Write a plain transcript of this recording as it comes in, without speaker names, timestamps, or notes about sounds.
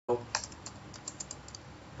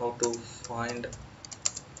to find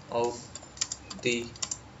out the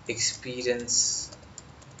experience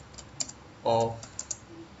of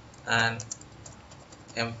an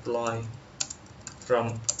employee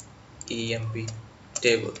from EMP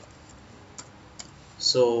table.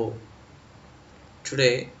 So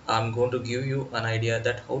today I'm going to give you an idea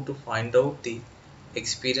that how to find out the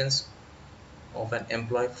experience of an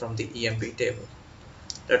employee from the EMP table.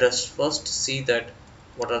 Let us first see that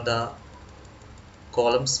what are the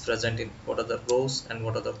columns present in, what are the rows and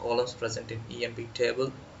what are the columns present in EMP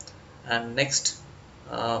table. And next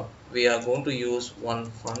we are going to use one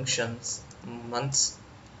functions months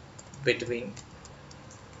between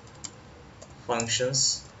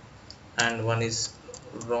functions, and one is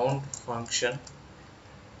round function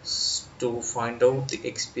to find out the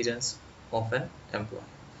experience of an employee.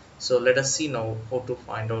 So let us see now how to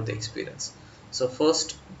find out the experience. So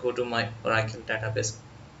first go to my Oracle database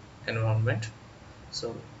environment.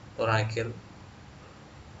 So Oracle,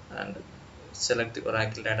 and select the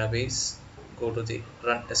Oracle database, go to the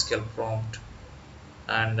run SQL prompt,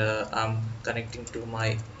 and I'm connecting to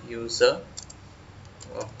my user.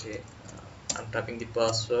 Okay, I'm typing the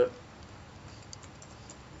password.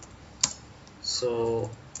 So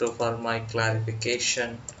for my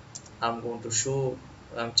clarification, I'm going to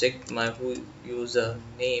check my user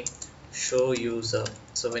name, show user.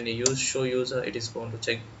 So when you use show user, it is going to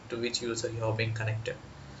check to which user you have been connected.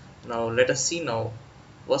 Now let us see now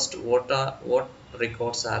first what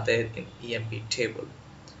records are there in EMP table.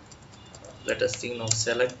 Let us see now,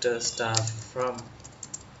 select staff from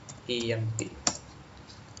EMP.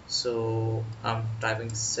 So I'm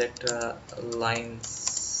typing set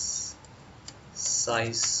lines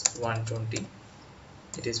size 120.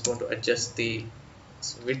 It is going to adjust the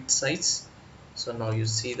width size. So now you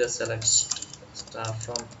see the select star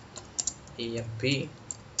from EMP.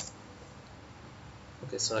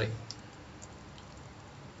 Okay, sorry,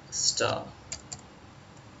 star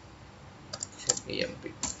from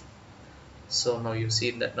EMP. So now you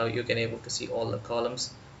see that now you can able to see all the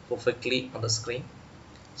columns perfectly on the screen.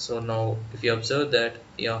 So now if you observe that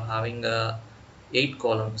you are having 8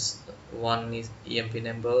 columns. One is EMP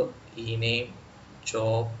number, e-name,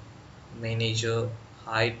 job, manager,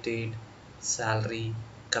 hire date, salary,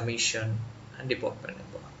 commission, and department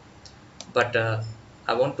number. But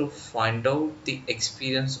I want to find out the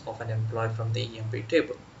experience of an employee from the EMP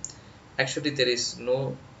table. Actually there is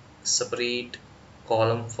no separate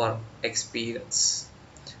column for experience.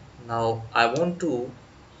 Now I want to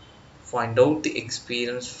find out the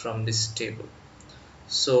experience from this table.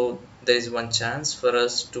 So there is one chance for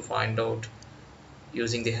us to find out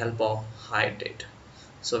using the help of hire date.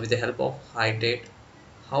 So with the help of hire date,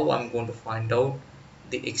 how I'm going to find out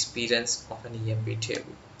the experience of an EMP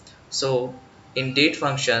table. So in date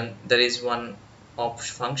function there is one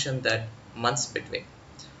function that months between.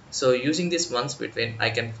 So using this months between, I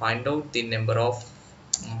can find out the number of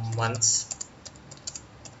months,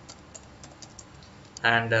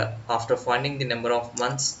 and after finding the number of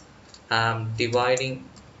months, I'm dividing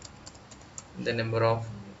the number of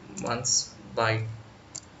months by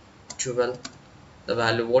 12. The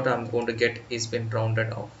value what I'm going to get is been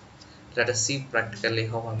rounded off. Let us see practically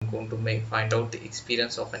how I'm going to find out the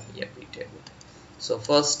experience of an EMP table. So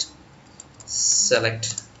first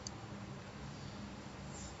select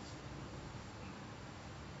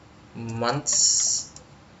months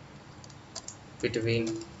between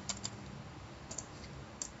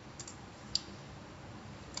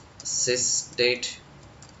sys date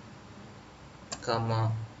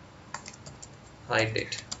comma hire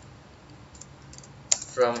date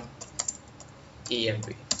from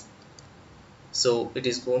EMP. So it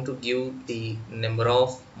is going to give the number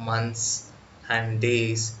of months and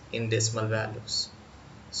days in decimal values.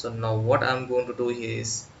 So now what I'm going to do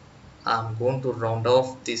is I'm going to round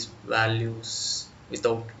off these values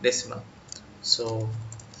without decimal. So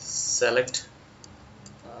select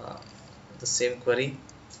the same query,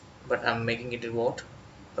 but I'm making it what,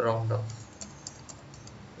 round off.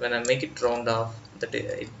 When I make it round off,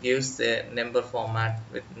 it gives the number format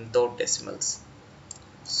without decimals.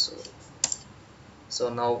 So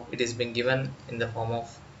now it is being given in the form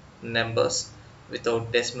of numbers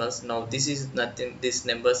without decimals. Now this is nothing, these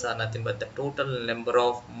numbers are nothing but the total number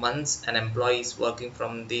of months an employee is working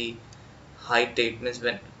from the hire date, means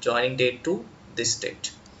when joining date to this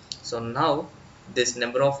date. So now this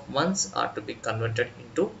number of months are to be converted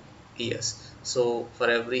into years. So for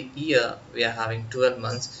every year we are having 12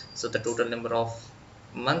 months, so the total number of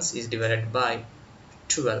months is divided by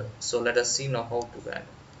 12. So let us see now how to add.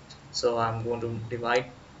 So I'm going to divide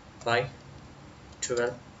by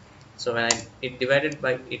 12. So when it divided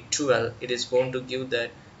by 12, it is going to give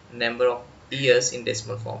that number of years in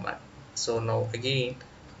decimal format. So now again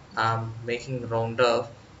I'm making round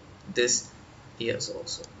up this years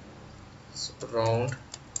also. So round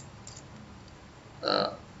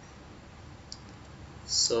uh,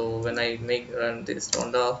 so when I make run this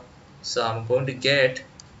round off, so I'm going to get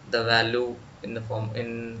the value in the form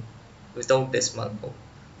in without decimal.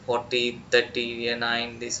 40, 30, and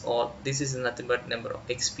 9, this is nothing but number of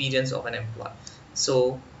experience of an employee.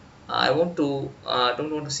 So I want to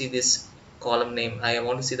don't want to see this column name. I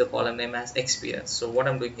want to see the column name as experience. So what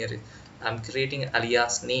I'm doing here is I'm creating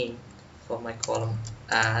alias name for my column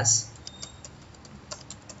as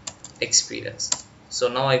experience. So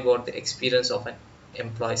now I got the experience of an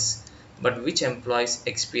employees, but which employees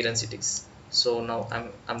experience it is. So now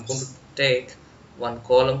I'm going to take one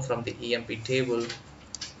column from the EMP table,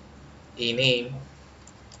 e name,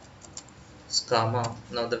 comma,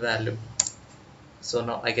 now the value. So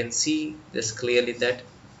now I can see this clearly that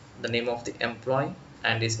the name of the employee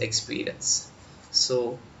and his experience.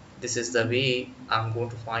 So this is the way I'm going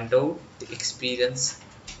to find out the experience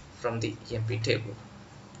from the EMP table.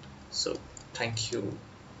 So thank you.